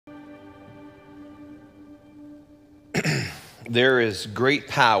there is great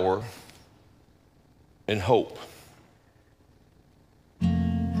power in hope.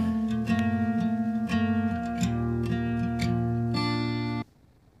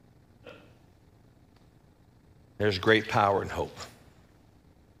 There's great power in hope.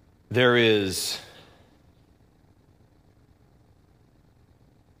 There is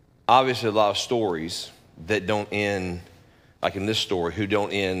obviously a lot of stories that don't end, like in this story, who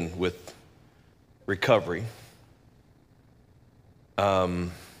don't end with recovery.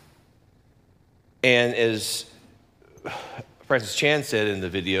 And as Francis Chan said in the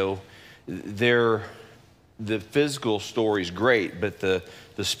video, the physical story is great, but the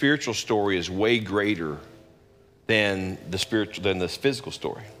spiritual story is way greater than the physical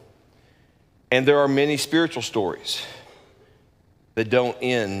story. And there are many spiritual stories that don't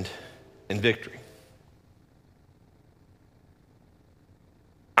end in victory.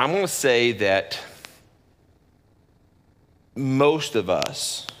 I'm going to say that most of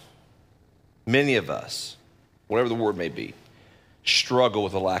us, many of us, whatever the word may be, struggle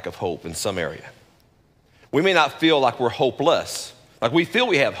with a lack of hope in some area. We may not feel like we're hopeless, like we feel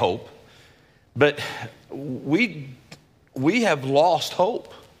we have hope, but we have lost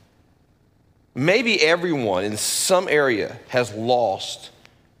hope. Maybe everyone in some area has lost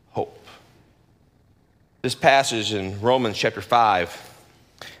hope. This passage in Romans chapter 5,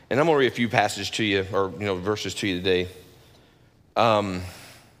 and I'm going to read a few passages to you, or verses to you today. In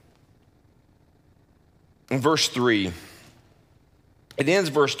verse 3, it ends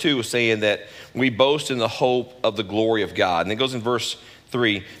verse 2 with saying that we boast in the hope of the glory of God. And it goes in verse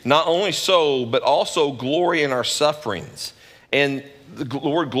 3, not only so, but also glory in our sufferings. And the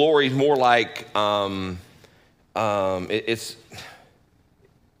word glory is more like, it's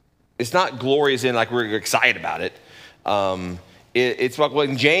not glory as in like we're excited about it. It's like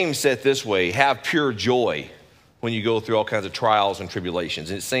when James said it this way, have pure joy when you go through all kinds of trials and tribulations.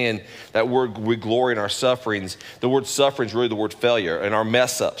 And it's saying that we glory in our sufferings. The word suffering is really the word failure, and our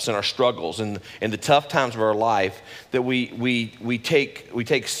mess ups and our struggles and the tough times of our life, that we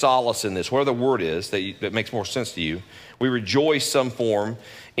take solace in this, whatever the word is that makes more sense to you. We rejoice some form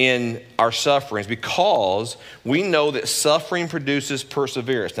in our sufferings because we know that suffering produces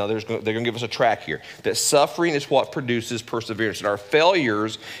perseverance. Now, they're going to give us a track here. That suffering is what produces perseverance. And our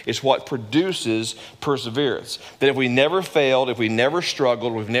failures is what produces perseverance. That if we never failed, if we never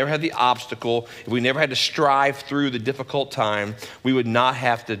struggled, if we've never had the obstacle, if we never had to strive through the difficult time, we would not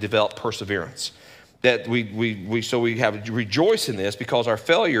have to develop perseverance. That so we have to rejoice in this because our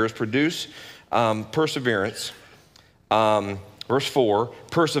failures produce perseverance. Verse 4,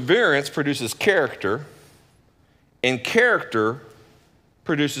 perseverance produces character, and character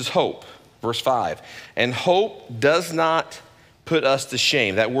produces hope. Verse 5, and hope does not put us to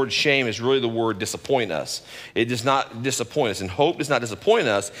shame. That word shame is really the word disappoint us. It does not disappoint us, and hope does not disappoint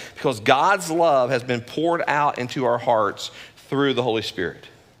us because God's love has been poured out into our hearts through the Holy Spirit.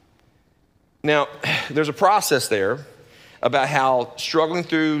 Now, there's a process there about how struggling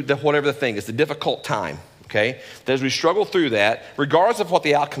through whatever the thing is, the difficult time, okay? That as we struggle through that, regardless of what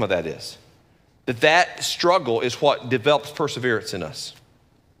the outcome of that is, that struggle is what develops perseverance in us.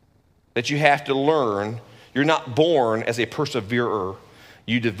 That you have to learn, you're not born as a perseverer,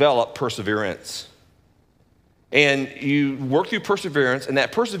 you develop perseverance. And you work through perseverance, and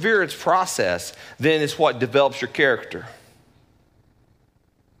that perseverance process then is what develops your character.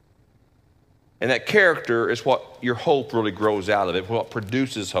 And that character is what your hope really grows out of it, what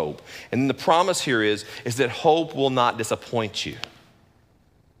produces hope. And the promise here is that hope will not disappoint you.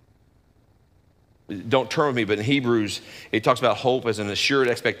 Don't turn with me, but in Hebrews, it talks about hope as an assured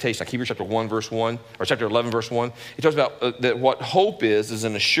expectation. Like Hebrews chapter 1, verse 1, or chapter 11, verse 1. It talks about that what hope is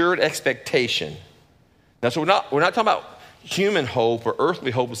an assured expectation. Now, so we're not talking about human hope or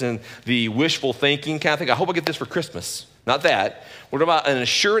earthly hope as in the wishful thinking kind of thing. I hope I get this for Christmas. Not that. We're talking about an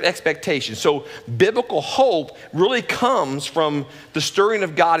assured expectation. So biblical hope really comes from the stirring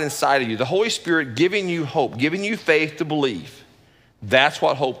of God inside of you, the Holy Spirit giving you hope, giving you faith to believe. That's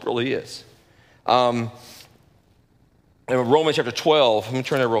what hope really is. In Romans chapter 12, let me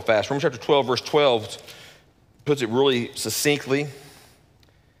turn there real fast. Romans chapter 12, verse 12 puts it really succinctly.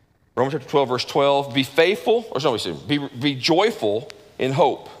 Romans chapter 12, verse 12, be joyful in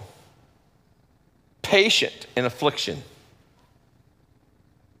hope, patient in affliction,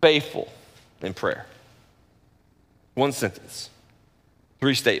 faithful in prayer. One sentence,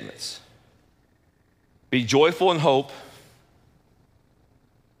 3 statements. Be joyful in hope,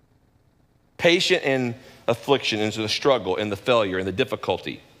 patient in affliction, into the struggle, in the failure, in the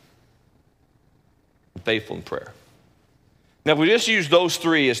difficulty, and faithful in prayer. Now, if we just use those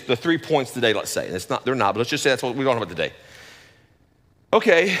 3 as the 3 points today, let's say, they're not, but let's just say that's what we're talking about today.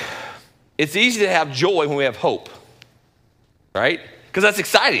 Okay, it's easy to have joy when we have hope, right? Because that's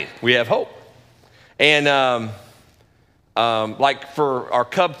exciting. We have hope. And like for our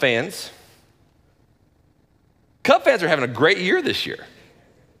Cub fans are having a great year this year.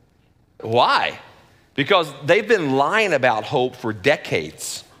 Why? Because they've been lying about hope for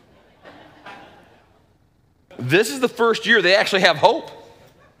decades. This is the first year they actually have hope.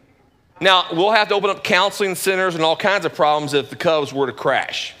 Now, we'll have to open up counseling centers and all kinds of problems if the Cubs were to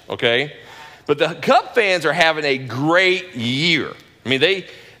crash, okay? But the Cub fans are having a great year. I mean,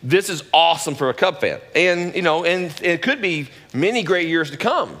 this is awesome for a Cub fan. And, and it could be many great years to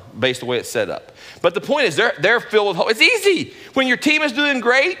come based on the way it's set up. But the point is they're filled with hope. It's easy. When your team is doing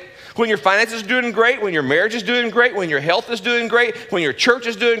great, when your finances are doing great, when your marriage is doing great, when your health is doing great, when your church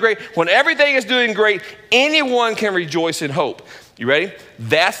is doing great, when everything is doing great, anyone can rejoice in hope. You ready?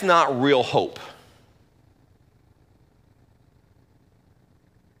 That's not real hope.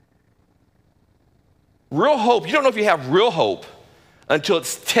 Real hope, you don't know if you have real hope until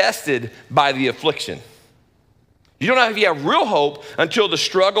it's tested by the affliction. You don't know if you have real hope until the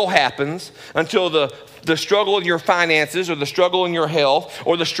struggle happens, until the struggle in your finances or the struggle in your health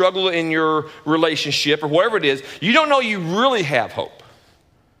or the struggle in your relationship or whatever it is. You don't know you really have hope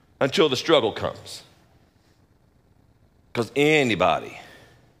until the struggle comes. Because anybody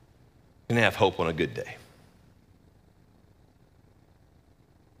can have hope on a good day.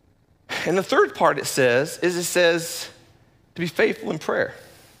 And the third part it says to be faithful in prayer.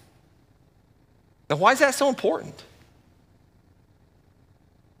 Now, why is that so important?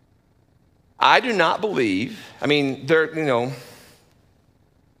 I do not believe, I'm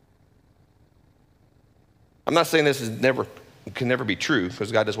not saying this can never be true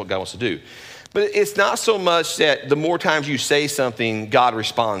because God does what God wants to do. But it's not so much that the more times you say something, God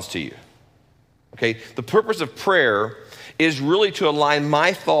responds to you. Okay? The purpose of prayer is really to align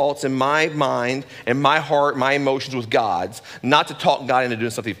my thoughts and my mind and my heart, my emotions with God's, not to talk God into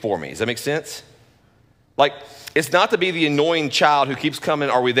doing something for me. Does that make sense? Like, it's not to be the annoying child who keeps coming,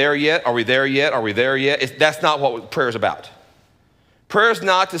 are we there yet? Are we there yet? Are we there yet? That's not what prayer is about. Prayer is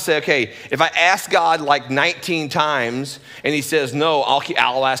not to say, okay, if I ask God like 19 times and he says no,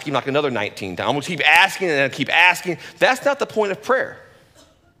 I'll ask him like another 19 times. I'm going to keep asking and keep asking. That's not the point of prayer.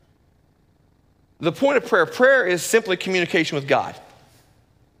 The point of prayer is simply communication with God.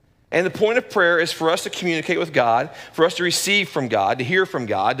 And the point of prayer is for us to communicate with God, for us to receive from God, to hear from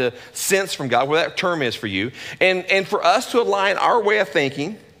God, to sense from God, whatever that term is for you, and for us to align our way of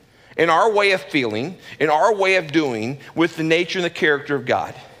thinking and our way of feeling and our way of doing with the nature and the character of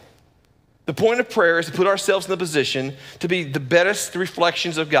God. The point of prayer is to put ourselves in the position to be the best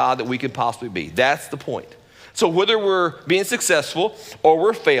reflections of God that we can possibly be. That's the point. So whether we're being successful or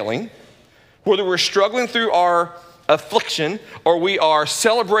we're failing, whether we're struggling through our affliction or we are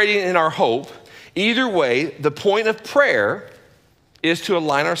celebrating in our hope, either way, the point of prayer is to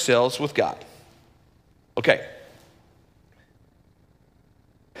align ourselves with God. Okay.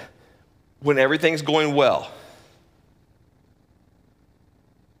 When everything's going well,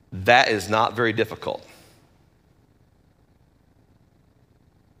 that is not very difficult.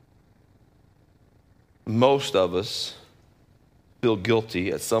 Most of us feel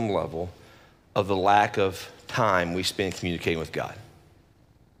guilty at some level of the lack of time we spend communicating with God,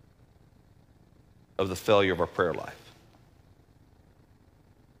 of the failure of our prayer life.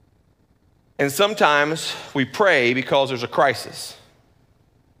 And sometimes we pray because there's a crisis.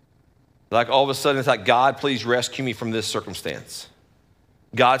 Like all of a sudden it's like, God, please rescue me from this circumstance.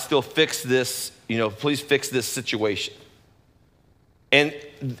 God, still fix this, please fix this situation. And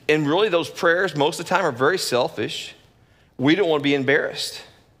really those prayers most of the time are very selfish. We don't want to be embarrassed.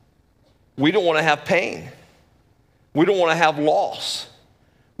 We don't want to have pain. We don't want to have loss.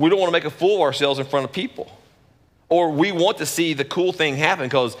 We don't want to make a fool of ourselves in front of people. Or we want to see the cool thing happen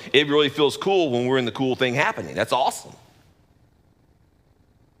because it really feels cool when we're in the cool thing happening. That's awesome.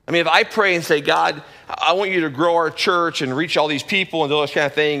 I mean, if I pray and say, God, I want you to grow our church and reach all these people and do this kind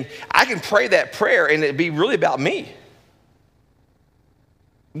of thing, I can pray that prayer and it'd be really about me.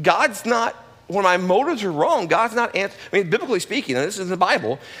 God's not, when my motives are wrong, God's not, biblically speaking, and this is in the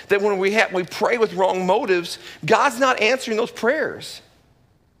Bible, that when we pray with wrong motives, God's not answering those prayers.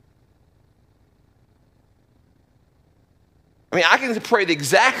 I can pray the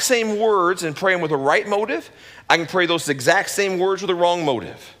exact same words and pray them with the right motive. I can pray those exact same words with the wrong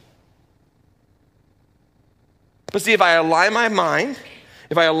motive. But see, if I align my mind,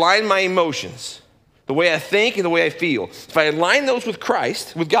 if I align my emotions, the way I think and the way I feel, if I align those with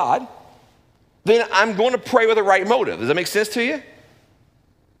Christ, with God, then I'm going to pray with the right motive. Does that make sense to you?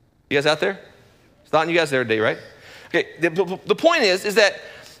 You guys out there? It's not you guys there today, right? Okay, the point is that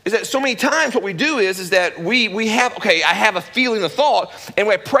so many times what we do is that we have, okay, I have a feeling, a thought, and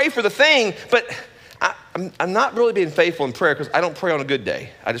I pray for the thing, but I'm not really being faithful in prayer because I don't pray on a good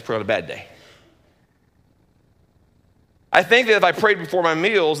day. I just pray on a bad day. I think that if I prayed before my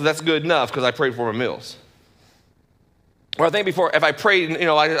meals, that's good enough because I prayed before my meals. Or I think if I prayed,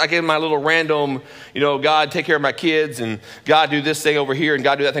 I give my little random, God, take care of my kids, and God, do this thing over here, and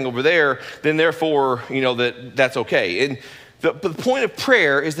God, do that thing over there, then therefore, that's okay. And the point of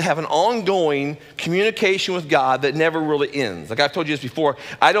prayer is to have an ongoing communication with God that never really ends. Like I've told you this before,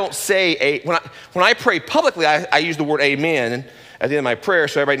 I don't say, when I pray publicly, I use the word amen at the end of my prayer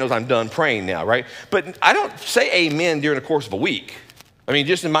so everybody knows I'm done praying now, right? But I don't say amen during the course of a week. I mean,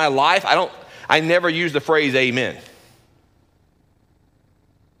 just in my life, I never use the phrase amen.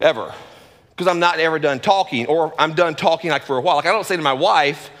 Ever. Because I'm not ever done talking, or I'm done talking like for a while. Like I don't say to my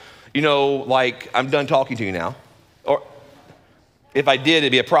wife, like I'm done talking to you now. Or if I did,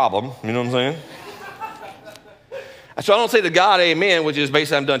 it'd be a problem. You know what I'm saying? So I don't say to God, amen, which is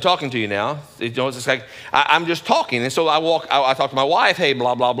basically I'm done talking to you now. It's just like I'm just talking. And so I talk to my wife, hey,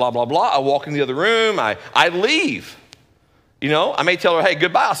 blah, blah, blah, blah, blah. I walk in the other room. I leave. I may tell her, hey,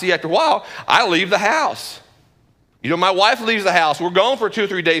 goodbye. I'll see you after a while. I leave the house. My wife leaves the house. We're gone for 2 or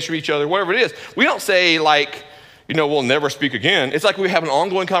 3 days from each other, whatever it is. We don't say like, we'll never speak again. It's like we have an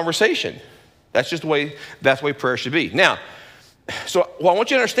ongoing conversation. That's just the way prayer should be. Now, so what I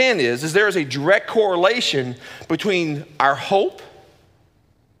want you to understand is there is a direct correlation between our hope,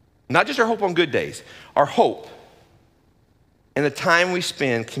 not just our hope on good days, our hope, and the time we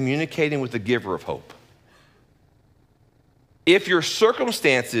spend communicating with the giver of hope. If your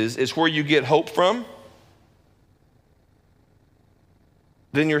circumstances is where you get hope from,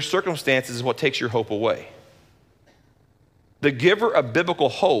 then your circumstances is what takes your hope away. The giver of biblical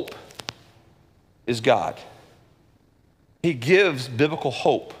hope is God. He gives biblical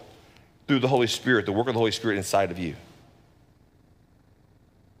hope through the Holy Spirit, the work of the Holy Spirit inside of you.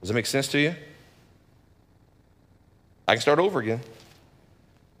 Does that make sense to you? I can start over again.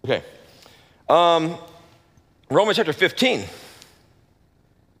 Okay. Romans chapter 15,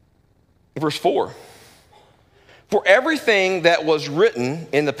 verse 4. For everything that was written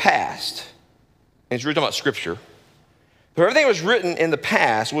in the past, and it's written about Scripture, for everything that was written in the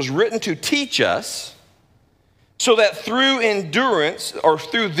past was written to teach us, so that through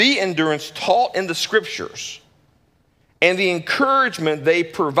the endurance taught in the Scriptures and the encouragement they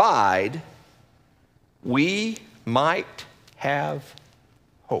provide, we might have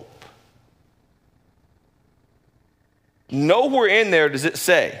hope. Nowhere in there does it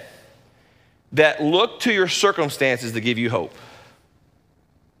say that look to your circumstances to give you hope.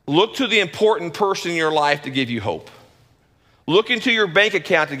 Look to the important person in your life to give you hope. Look into your bank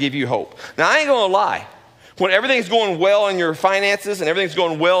account to give you hope. Now, I ain't gonna lie. When everything's going well in your finances and everything's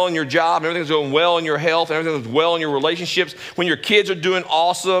going well in your job and everything's going well in your health and everything's well in your relationships, when your kids are doing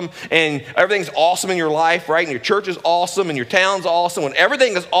awesome and everything's awesome in your life, right? And your church is awesome and your town's awesome. When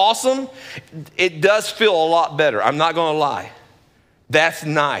everything is awesome, it does feel a lot better. I'm not going to lie. That's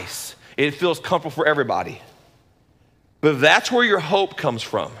nice. It feels comfortable for everybody. But that's where your hope comes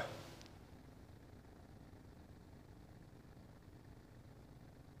from.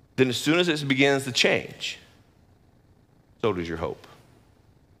 Then as soon as it begins to change, so does your hope.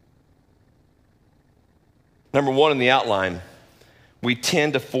 Number one in the outline, we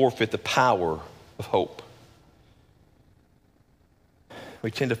tend to forfeit the power of hope. We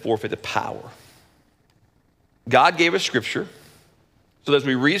tend to forfeit the power. God gave us Scripture, so as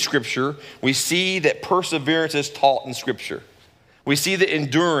we read Scripture, we see that perseverance is taught in Scripture. We see that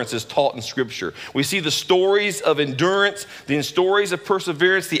endurance is taught in Scripture. We see the stories of endurance, the stories of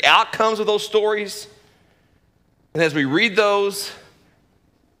perseverance, the outcomes of those stories. And as we read those,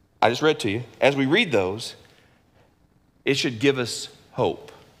 I just read to you, as we read those, it should give us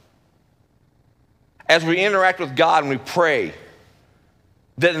hope. As we interact with God and we pray,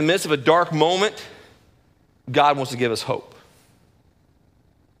 that in the midst of a dark moment, God wants to give us hope.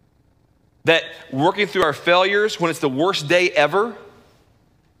 That working through our failures, when it's the worst day ever,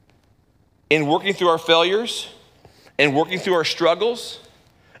 in working through our failures, and working through our struggles,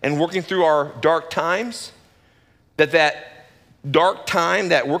 and working through our dark times, that dark time,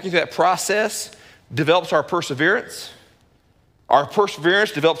 that working through that process, develops our perseverance. Our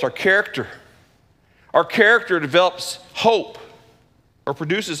perseverance develops our character. Our character develops hope, or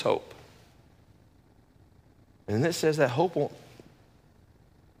produces hope. And it says that hope won't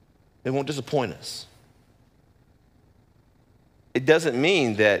disappoint us. It doesn't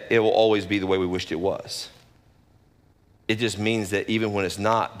mean that it will always be the way we wished it was. It just means that even when it's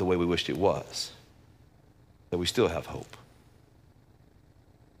not the way we wished it was, that we still have hope.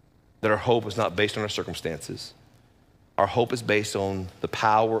 That our hope is not based on our circumstances. Our hope is based on the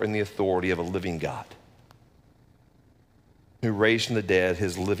power and the authority of a living God who raised from the dead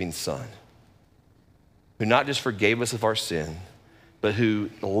his living Son, who not just forgave us of our sin, but who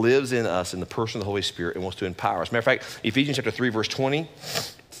lives in us in the person of the Holy Spirit and wants to empower us. Matter of fact, Ephesians chapter 3, verse 20,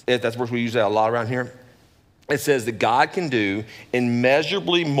 that's the verse we use that a lot around here. It says that God can do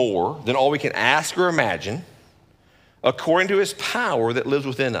immeasurably more than all we can ask or imagine according to his power that lives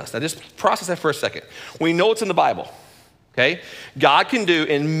within us. Now just process that for a second. We know it's in the Bible, okay? God can do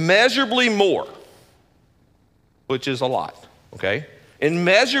immeasurably more, which is a lot, okay?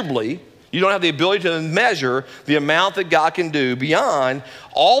 Immeasurably, you don't have the ability to measure the amount that God can do beyond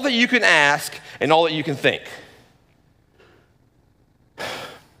all that you can ask and all that you can think.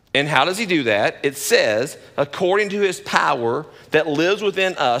 And how does he do that? It says, according to his power that lives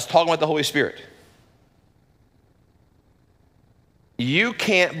within us, talking about the Holy Spirit. You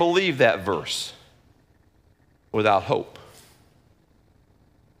can't believe that verse without hope.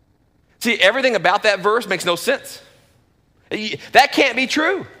 See, everything about that verse makes no sense. That can't be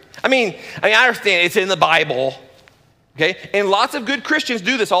true. I mean, I understand it's in the Bible, okay? And lots of good Christians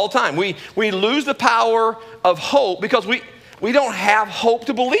do this all the time. We lose the power of hope because we don't have hope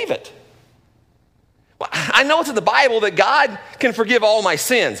to believe it. Well, I know it's in the Bible that God can forgive all my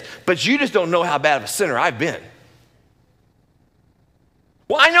sins, but you just don't know how bad of a sinner I've been.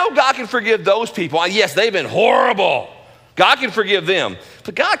 Well, I know God can forgive those people. Yes, they've been horrible. God can forgive them,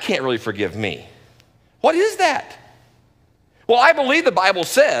 but God can't really forgive me. What is that? Well, I believe the Bible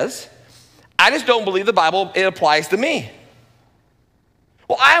says, I just don't believe the Bible, it applies to me.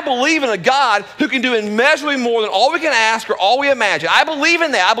 Well, I believe in a God who can do immeasurably more than all we can ask or all we imagine. I believe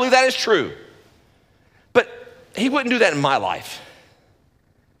in that. I believe that is true. But he wouldn't do that in my life.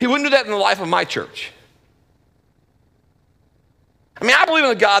 He wouldn't do that in the life of my church. I mean, I believe in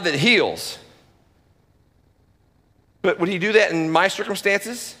a God that heals. But would he do that in my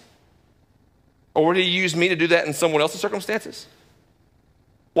circumstances? Or would he use me to do that in someone else's circumstances?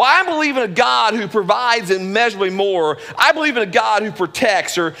 Well, I believe in a God who provides immeasurably more. I believe in a God who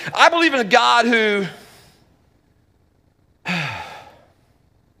protects, or I believe in a God who...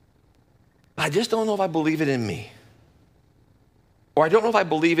 I just don't know if I believe it in me. Or I don't know if I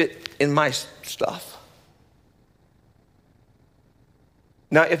believe it in my stuff.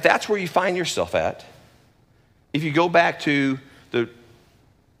 Now, if that's where you find yourself at, if you go back to the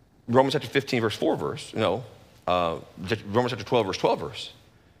Romans chapter 15, verse 4 verse, Romans chapter 12, verse 12 verse,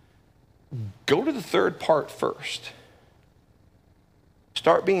 go to the third part first.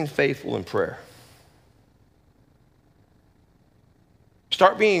 Start being faithful in prayer.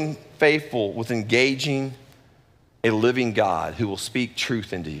 Start being faithful with engaging a living God who will speak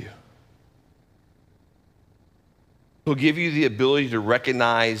truth into you. Who'll give you the ability to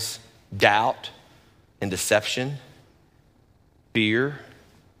recognize doubt and deception, fear,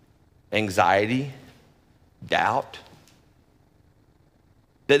 anxiety, doubt.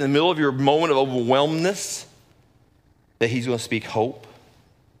 That in the middle of your moment of overwhelmedness, that he's going to speak hope.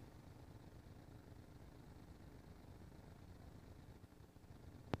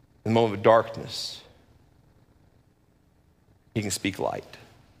 In the moment of darkness, he can speak light.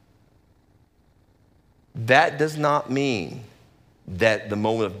 That does not mean that the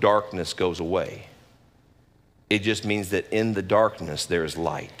moment of darkness goes away. It just means that in the darkness there is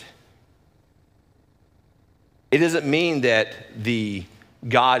light. It doesn't mean that the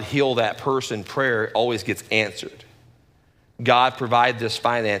God heal that person prayer always gets answered. God provide this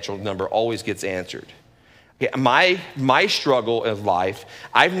financial number always gets answered. My struggle in life,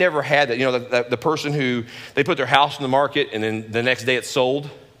 I've never had that. The person who they put their house on the market and then the next day it's sold.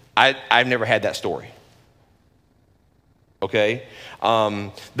 I've never had that story. Okay,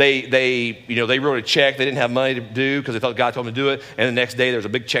 they wrote a check they didn't have money to do because they thought God told them to do it, and the next day there's a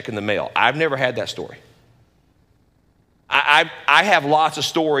big check in the mail. I've never had that story. I have lots of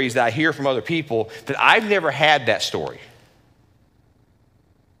stories that I hear from other people that I've never had that story.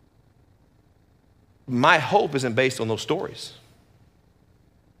 My hope isn't based on those stories.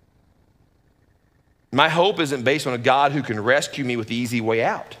 My hope isn't based on a God who can rescue me with the easy way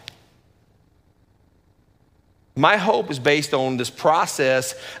out. My hope is based on this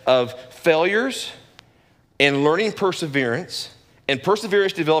process of failures and learning perseverance, and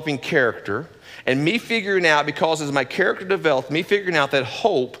perseverance developing character, and me figuring out, because as my character developed, me figuring out that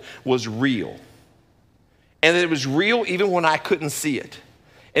hope was real. And that it was real even when I couldn't see it.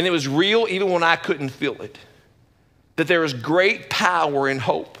 And it was real even when I couldn't feel it. That there is great power in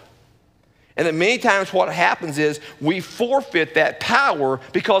hope. And that many times what happens is we forfeit that power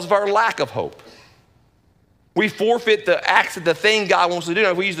because of our lack of hope. We forfeit the thing God wants to do.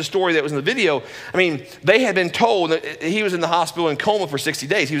 Now, if we use the story that was in the video, I mean, they had been told that he was in the hospital in coma for 60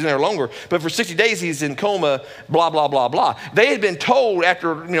 days. He was in there longer, but for 60 days he's in coma, blah, blah, blah, blah. They had been told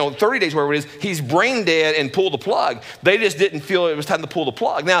after 30 days, whatever it is, he's brain dead and pull the plug. They just didn't feel it was time to pull the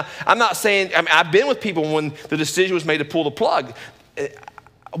plug. Now, I'm not saying, I've been with people when the decision was made to pull the plug.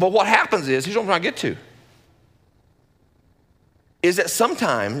 But what happens is, here's what I'm trying to get to, is that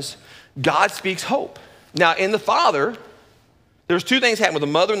sometimes God speaks hope. Now, in the father, there's two things happened with the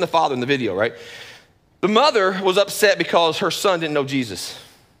mother and the father in the video, right? The mother was upset because her son didn't know Jesus.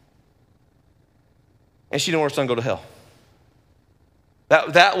 And she didn't want her son to go to hell.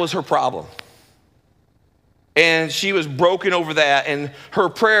 That was her problem. And she was broken over that. And her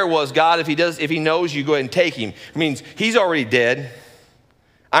prayer was, God, if he knows you, go ahead and take him. It means he's already dead.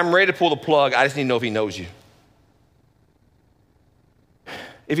 I'm ready to pull the plug. I just need to know if he knows you.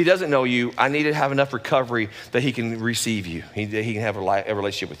 If he doesn't know you, I need to have enough recovery that he can receive you. He can have a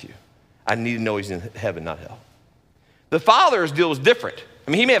relationship with you. I need to know he's in heaven, not hell. The father's deal was different.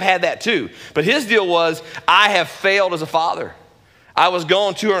 I mean, he may have had that too, but his deal was, I have failed as a father. I was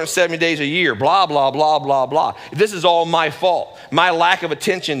gone 270 days a year, blah, blah, blah, blah, blah. This is all my fault. My lack of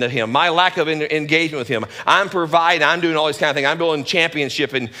attention to him, my lack of engagement with him. I'm providing, I'm doing all these kind of things. I'm building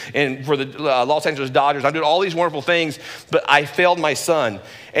championship and for the Los Angeles Dodgers. I'm doing all these wonderful things, but I failed my son,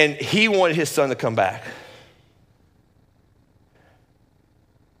 and he wanted his son to come back.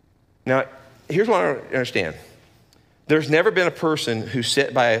 Now, here's what I understand. There's never been a person who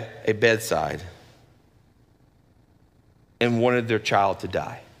sat by a bedside and wanted their child to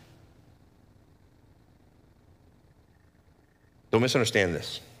die. Don't misunderstand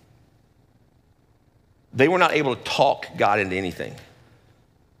this. They were not able to talk God into anything.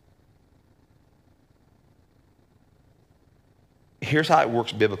 Here's how it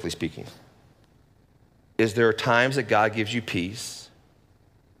works biblically speaking. Is there are times that God gives you peace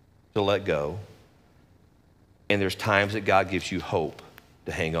to let go, and there's times that God gives you hope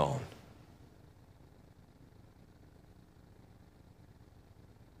to hang on.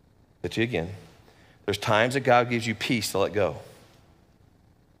 To you again. There's times that God gives you peace to let go. And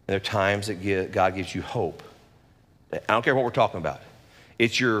there are times that God gives you hope. I don't care what we're talking about.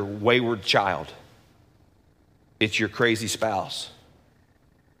 It's your wayward child. It's your crazy spouse.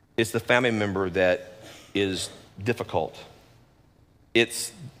 It's the family member that is difficult.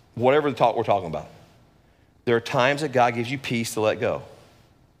 It's whatever we're talking about. There are times that God gives you peace to let go.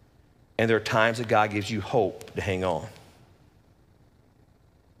 And there are times that God gives you hope to hang on.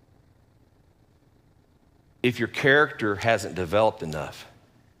 If your character hasn't developed enough,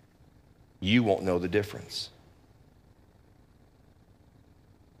 you won't know the difference.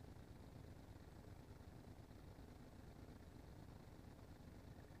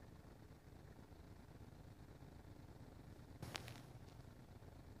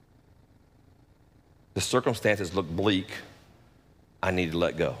 The circumstances look bleak. I need to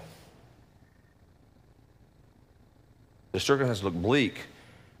let go. The circumstances look bleak,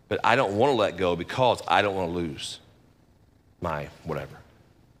 but I don't want to let go because I don't want to lose my whatever.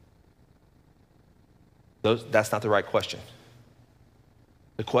 That's not the right question.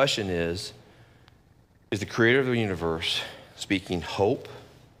 The question is the creator of the universe speaking hope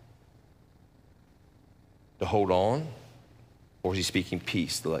to hold on, or is he speaking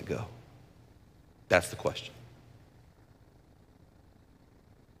peace to let go? That's the question.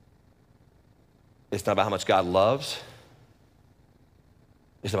 It's not about how much God loves.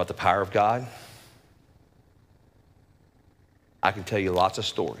 It's about the power of God. I can tell you lots of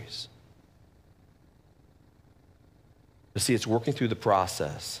stories. But see, it's working through the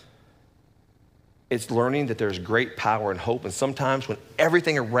process. It's learning that there's great power and hope, and sometimes when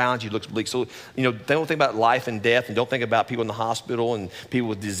everything around you looks bleak. So, don't think about life and death, and don't think about people in the hospital and people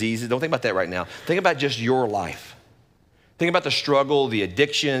with diseases. Don't think about that right now. Think about just your life. Think about the struggle, the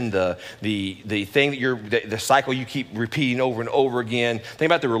addiction, the thing the cycle you keep repeating over and over again. Think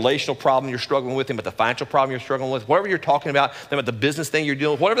about the relational problem you're struggling with. Think about the financial problem you're struggling with. Whatever you're talking about, think about the business thing you're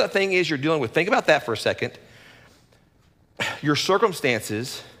dealing with. Whatever that thing is you're dealing with, think about that for a second. Your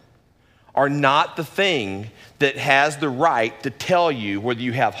circumstances are not the thing that has the right to tell you whether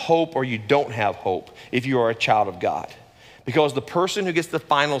you have hope or you don't have hope if you are a child of God. Because the person who gets the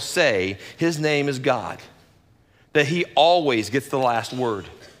final say, his name is God. That he always gets the last word.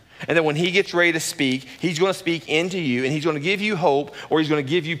 And that when he gets ready to speak, he's going to speak into you, and he's going to give you hope, or he's going to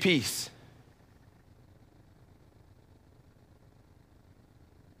give you peace.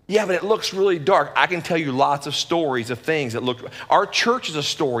 Yeah, but it looks really dark. I can tell you lots of stories of things that look. Our church is a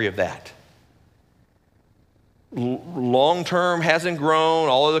story of that. long-term hasn't grown,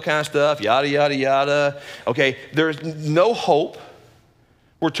 all other kind of stuff, yada, yada, yada. Okay, there's no hope.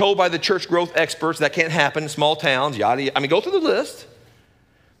 We're told by the church growth experts that can't happen in small towns, yada, yada. I mean, go through the list.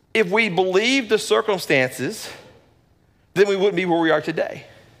 If we believe the circumstances, then we wouldn't be where we are today.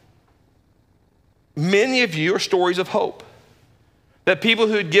 Many of you are stories of hope. That people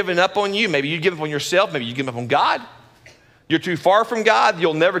who had given up on you, maybe you'd give up on yourself, maybe you'd give up on God. You're too far from God.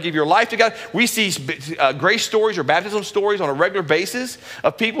 You'll never give your life to God. We see grace stories or baptism stories on a regular basis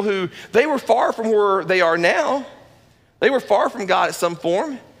of people who, they were far from where they are now. They were far from God at some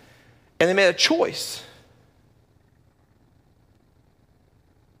form, and they made a choice.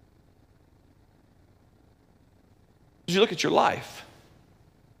 As you look at your life,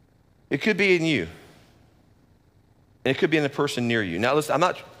 it could be in you. And it could be in the person near you. Now, listen,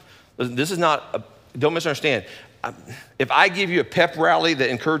 this is not, don't misunderstand. If I give you a pep rally that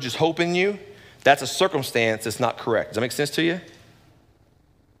encourages hope in you, that's a circumstance that's not correct. Does that make sense to you?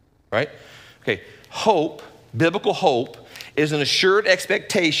 Right? Okay, hope, biblical hope, is an assured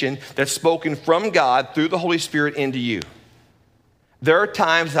expectation that's spoken from God through the Holy Spirit into you. There are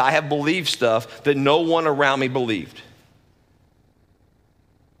times that I have believed stuff that no one around me believed.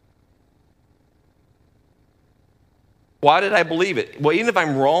 Why did I believe it? Well, even if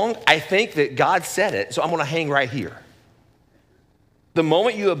I'm wrong, I think that God said it, so I'm going to hang right here. The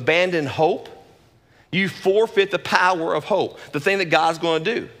moment you abandon hope, you forfeit the power of hope, the thing that God's going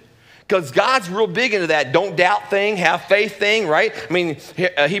to do. Because God's real big into that don't doubt thing, have faith thing, right? I mean,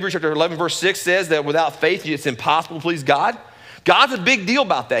 Hebrews chapter 11, verse 6 says that without faith, it's impossible to please God. God's a big deal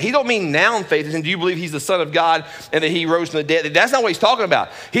about that. He don't mean noun faith, as in do you believe he's the Son of God and that he rose from the dead? That's not what he's talking about.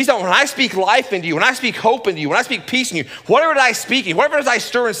 He's talking, when I speak life into you, when I speak hope into you, when I speak peace in you, whatever I speak in, whatever I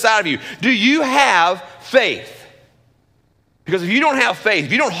stir inside of you, do you have faith? Because if you don't have faith,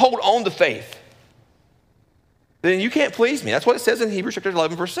 if you don't hold on to faith, then you can't please me. That's what it says in Hebrews chapter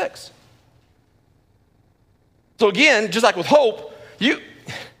 11, verse 6. So again, just like with hope,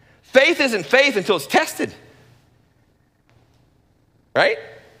 faith isn't faith until it's tested. Right?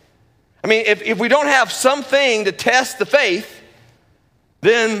 I mean, if we don't have something to test the faith,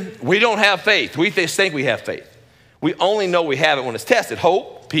 then we don't have faith. We just think we have faith. We only know we have it when it's tested.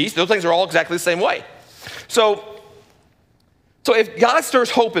 Hope, peace, those things are all exactly the same way. So if God stirs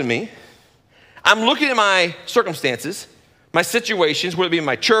hope in me, I'm looking at my circumstances, my situations, whether it be in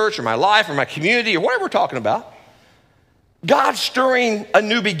my church or my life or my community or whatever we're talking about. God's stirring a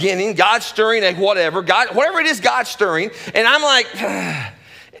new beginning. God's stirring a whatever. Whatever it is, God's stirring. And I'm like,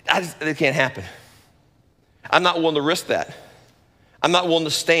 it can't happen. I'm not willing to risk that. I'm not willing to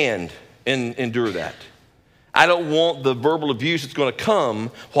stand and endure that. I don't want the verbal abuse that's going to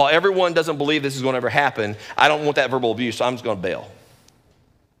come while everyone doesn't believe this is going to ever happen. I don't want that verbal abuse, so I'm just going to bail.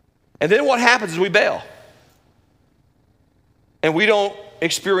 And then what happens is we bail. And we don't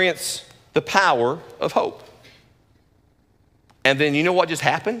experience the power of hope. And then you know what just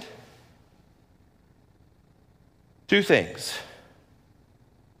happened? Two things.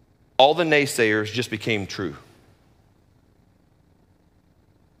 All the naysayers just became true.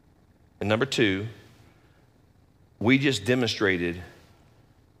 And number two, we just demonstrated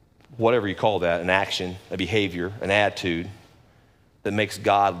whatever you call that, an action, a behavior, an attitude that makes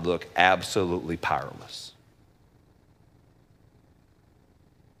God look absolutely powerless.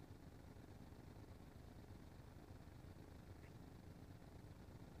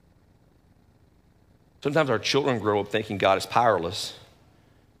 Sometimes our children grow up thinking God is powerless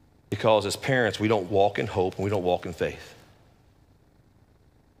because as parents, we don't walk in hope and we don't walk in faith.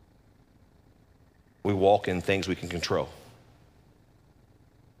 We walk in things we can control.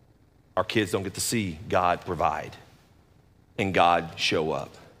 Our kids don't get to see God provide and God show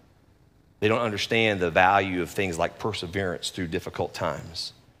up. They don't understand the value of things like perseverance through difficult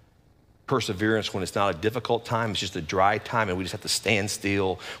times. Perseverance when it's not a difficult time, it's just a dry time and we just have to stand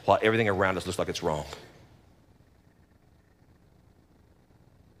still while everything around us looks like it's wrong.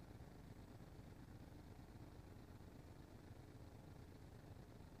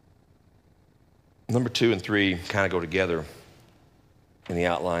 Number 2 and 3 kind of go together in the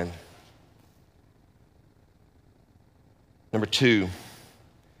outline. Number 2,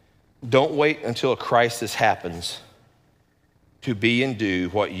 don't wait until a crisis happens to be and do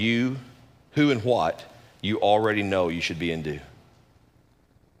what you, who and what you already know you should be and do.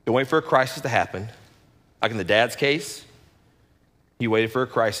 Don't wait for a crisis to happen. Like in the dad's case, he waited for a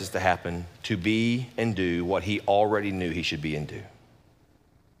crisis to happen to be and do what he already knew he should be and do.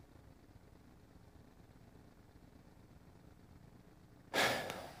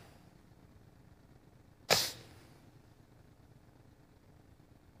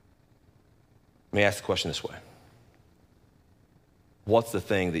 Let me ask the question this way. What's the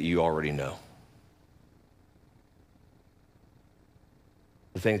thing that you already know?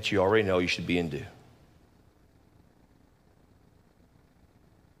 The thing that you already know you should be and do.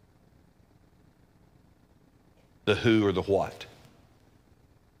 The who or the what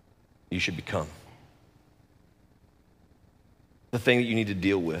you should become. The thing that you need to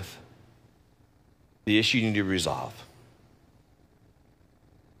deal with. The issue you need to resolve.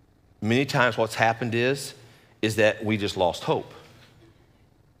 Many times what's happened is that we just lost hope.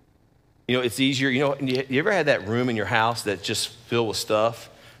 You know, it's easier, you ever had that room in your house that's just filled with stuff?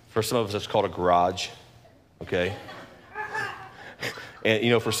 For some of us, it's called a garage, okay?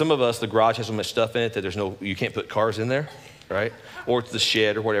 And, for some of us, the garage has so much stuff in it that you can't put cars in there, right? Or it's the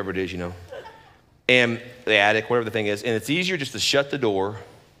shed or whatever it is, And the attic, whatever the thing is. And it's easier just to shut the door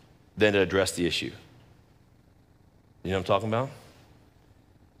than to address the issue. You know what I'm talking about?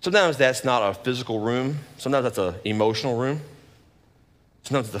 Sometimes that's not a physical room. Sometimes that's an emotional room.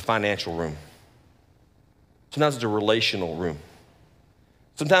 Sometimes it's a financial room. Sometimes it's a relational room.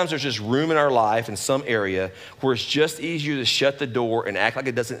 Sometimes there's just room in our life in some area where it's just easier to shut the door and act like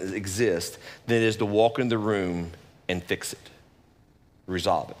it doesn't exist than it is to walk in the room and fix it,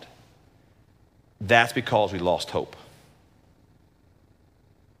 resolve it. That's because we lost hope.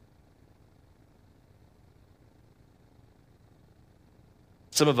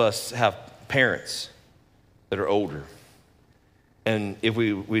 Some of us have parents that are older. And if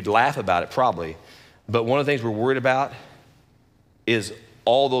we'd laugh about it probably, but one of the things we're worried about is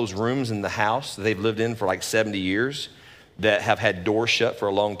all those rooms in the house that they've lived in for like 70 years that have had doors shut for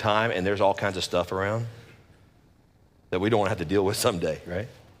a long time, and there's all kinds of stuff around that we don't want to have to deal with someday, right?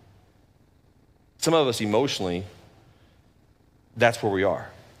 Some of us emotionally, that's where we are.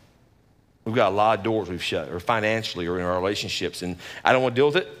 We've got a lot of doors we've shut, or financially, or in our relationships, and I don't want to deal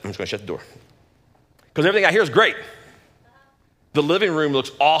with it. I'm just going to shut the door. Because everything out here is great. The living room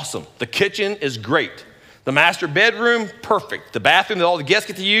looks awesome. The kitchen is great. The master bedroom, perfect. The bathroom that all the guests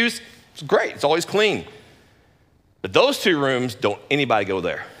get to use, it's great. It's always clean. But those two rooms, don't anybody go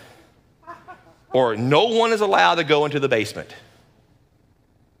there. Or no one is allowed to go into the basement.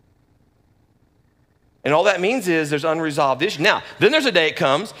 And all that means is there's unresolved issues. Now, then there's a day it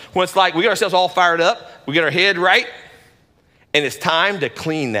comes when it's like we get ourselves all fired up, we get our head right, and it's time to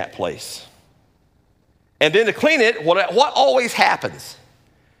clean that place. And then to clean it, what always happens?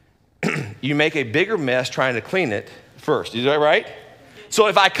 You make a bigger mess trying to clean it first. Is that right? So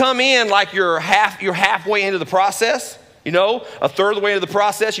if I come in like you're halfway into the process, a third of the way into the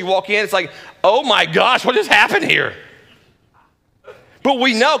process, you walk in, it's like, oh my gosh, what just happened here? But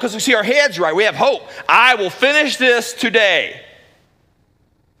we know because we see our heads right. We have hope. I will finish this today.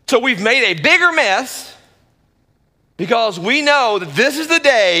 So we've made a bigger mess because we know that this is the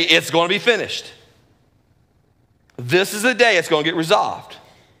day it's going to be finished. This is the day it's going to get resolved.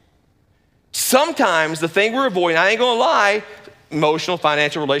 Sometimes the thing we're avoiding, I ain't going to lie, emotional,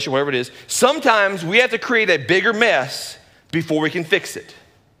 financial, relational, whatever it is, sometimes we have to create a bigger mess before we can fix it.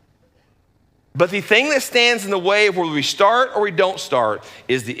 But the thing that stands in the way of whether we start or we don't start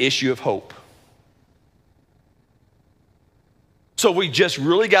is the issue of hope. So we just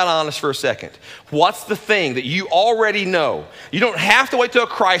really got honest for a second. What's the thing that you already know? You don't have to wait till a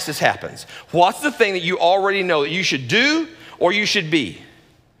crisis happens. What's the thing that you already know that you should do or you should be?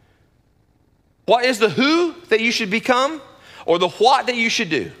 What is the who that you should become or the what that you should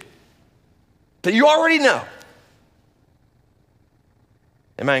do? That you already know.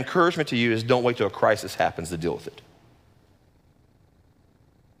 And my encouragement to you is don't wait till a crisis happens to deal with it.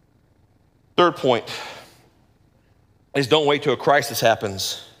 Third point is don't wait till a crisis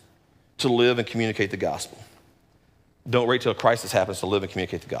happens to live and communicate the gospel. Don't wait till a crisis happens to live and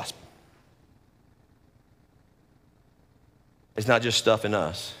communicate the gospel. It's not just stuff in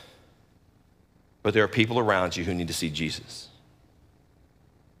us, but there are people around you who need to see Jesus.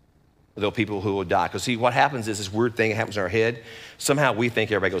 There are people who will die. Because see, what happens is this weird thing that happens in our head. Somehow we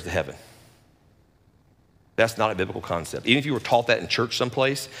think everybody goes to heaven. That's not a biblical concept. Even if you were taught that in church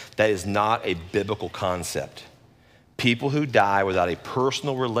someplace, that is not a biblical concept. People who die without a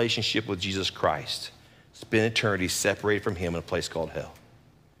personal relationship with Jesus Christ spend eternity separated from him in a place called hell.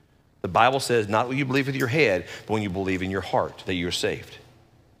 The Bible says not when you believe with your head, but when you believe in your heart that you're saved.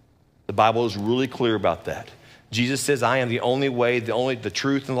 The Bible is really clear about that. Jesus says, I am the only way, the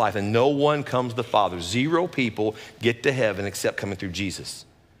truth, and the life, and no one comes to the Father. 0 people get to heaven except coming through Jesus.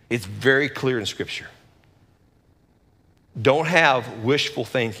 It's very clear in Scripture. Don't have wishful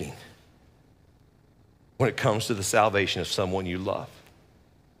thinking when it comes to the salvation of someone you love.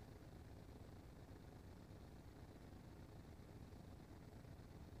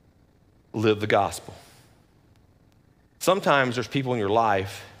 Live the gospel. Sometimes there's people in your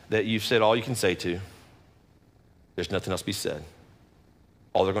life that you've said all you can say to. There's nothing else to be said.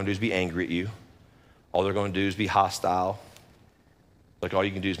 All they're going to do is be angry at you. All they're going to do is be hostile. Like all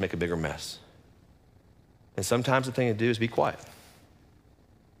you can do is make a bigger mess. And sometimes the thing to do is be quiet.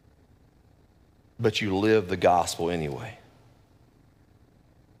 But you live the gospel anyway.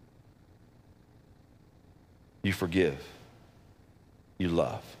 You forgive. You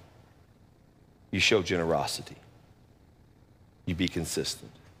love. You show generosity. You be consistent.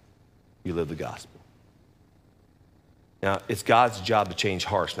 You live the gospel. Now, it's God's job to change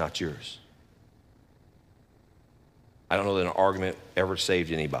hearts, not yours. I don't know that an argument ever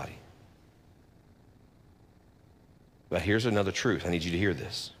saved anybody. But here's another truth. I need you to hear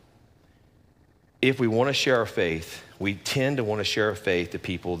this. If we want to share our faith, we tend to want to share our faith to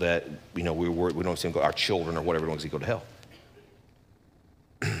people that, we don't see them go, our children or whatever, we don't see go to hell.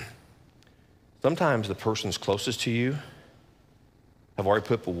 Sometimes the person's closest to you have already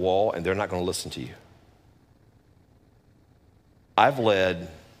put up a wall and they're not going to listen to you. I've led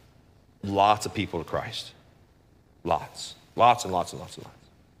lots of people to Christ. Lots and lots.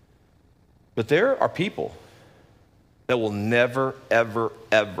 But there are people that will never, ever,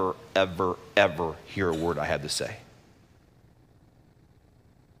 ever, ever, ever hear a word I have to say.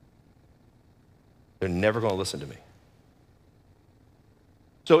 They're never going to listen to me.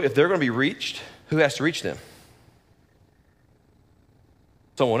 So if they're going to be reached, who has to reach them?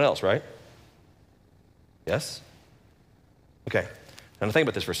 Someone else, right? Yes? Okay. Now think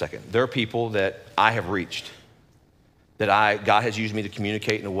about this for a second. There are people that I have reached, that God has used me to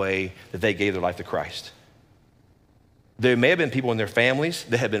communicate in a way that they gave their life to Christ. There may have been people in their families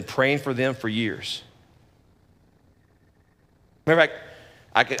that have been praying for them for years. Remember,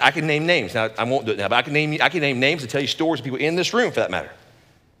 I can name names. Now, I won't do it now, but I can name names and tell you stories of people in this room, for that matter,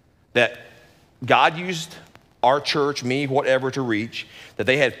 that God used our church, me, whatever, to reach, that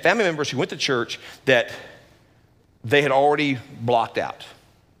they had family members who went to church that they had already blocked out.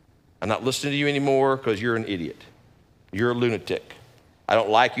 I'm not listening to you anymore because you're an idiot. You're a lunatic. I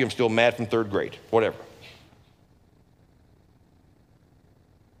don't like you. I'm still mad from third grade, whatever.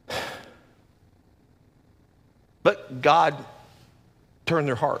 But God turned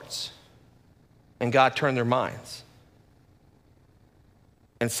their hearts, and God turned their minds.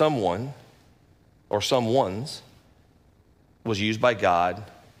 And someone, or someone's, was used by God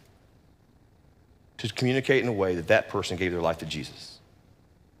to communicate in a way that that person gave their life to Jesus.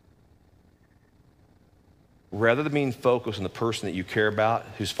 Rather than being focused on the person that you care about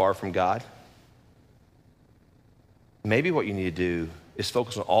who's far from God, maybe what you need to do is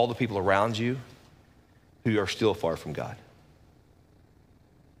focus on all the people around you who are still far from God.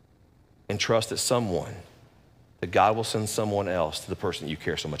 And trust that God will send someone else to the person that you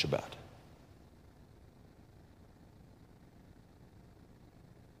care so much about.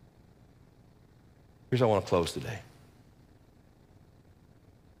 Here's how I want to close today.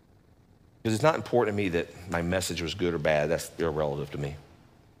 Because it's not important to me that my message was good or bad. That's irrelevant to me.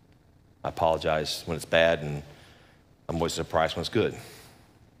 I apologize when it's bad, and I'm always surprised when it's good.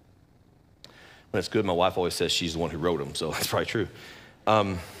 When it's good, my wife always says she's the one who wrote them, so that's probably true.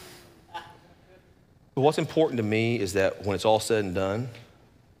 But what's important to me is that when it's all said and done,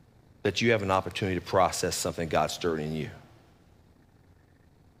 that you have an opportunity to process something God's stirring in you.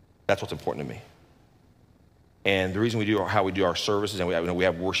 That's what's important to me. And the reason we do how we do our services, and we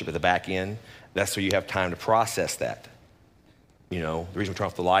have worship at the back end, that's so you have time to process that. The reason we turn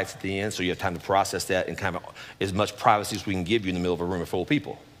off the lights at the end, so you have time to process that and kind of as much privacy as we can give you in the middle of a room full of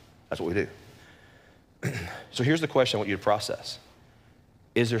people. That's what we do. So here's the question I want you to process.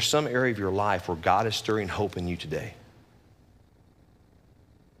 Is there some area of your life where God is stirring hope in you today?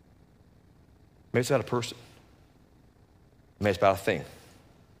 Maybe it's about a person. Maybe it's about a thing.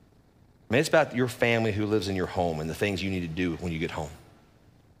 Maybe it's about your family who lives in your home and the things you need to do when you get home.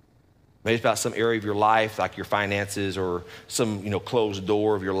 Maybe it's about some area of your life, like your finances, or some closed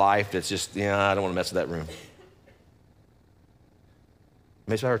door of your life that's just, I don't want to mess with that room.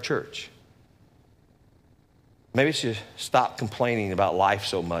 Maybe it's about our church. Maybe it's just stop complaining about life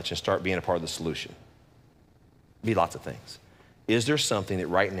so much and start being a part of the solution. Be lots of things. Is there something that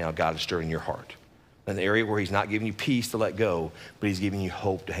right now God is stirring your heart? An area where he's not giving you peace to let go, but he's giving you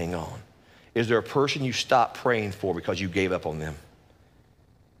hope to hang on. Is there a person you stopped praying for because you gave up on them?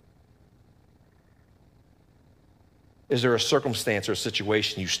 Is there a circumstance or a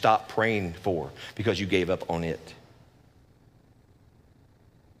situation you stopped praying for because you gave up on it?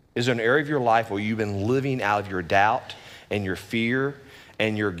 Is there an area of your life where you've been living out of your doubt and your fear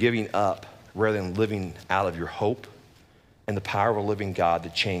and you're giving up rather than living out of your hope and the power of a living God to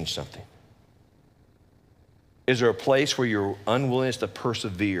change something? Is there a place where your unwillingness to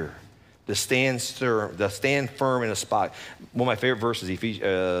persevere, to stand firm in a spot? One of my favorite verses,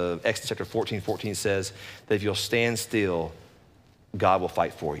 Exodus chapter 14 says that if you'll stand still, God will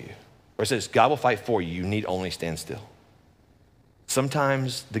fight for you. Or it says, God will fight for you. You need only stand still.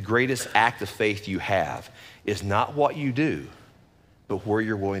 Sometimes the greatest act of faith you have is not what you do, but where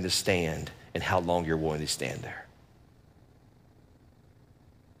you're willing to stand and how long you're willing to stand there.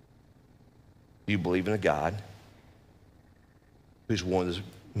 Do you believe in a God who's willing to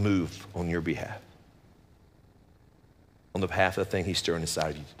move on your behalf, on the behalf of the thing he's stirring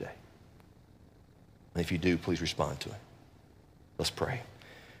inside of you today? And if you do, please respond to it. Let's pray.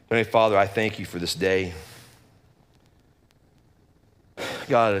 Heavenly Father, I thank you for this day.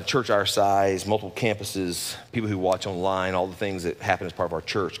 God, a church our size, multiple campuses, people who watch online, all the things that happen as part of our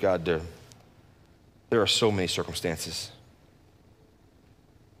church, God, there are so many circumstances.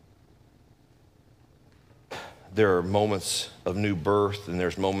 There are moments of new birth, and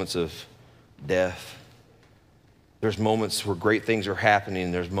there's moments of death. There's moments where great things are happening,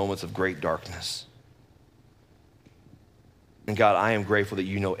 and there's moments of great darkness. And God, I am grateful that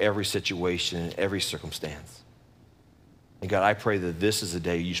you know every situation and every circumstance. And God, I pray that this is the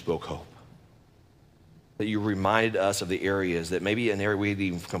day you spoke hope. That you reminded us of the areas that maybe an area we had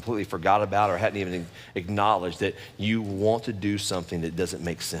even completely forgot about or hadn't even acknowledged, that you want to do something that doesn't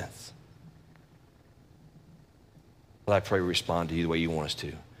make sense. But I pray we respond to you the way you want us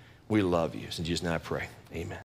to. We love you. So in Jesus' name I pray. Amen.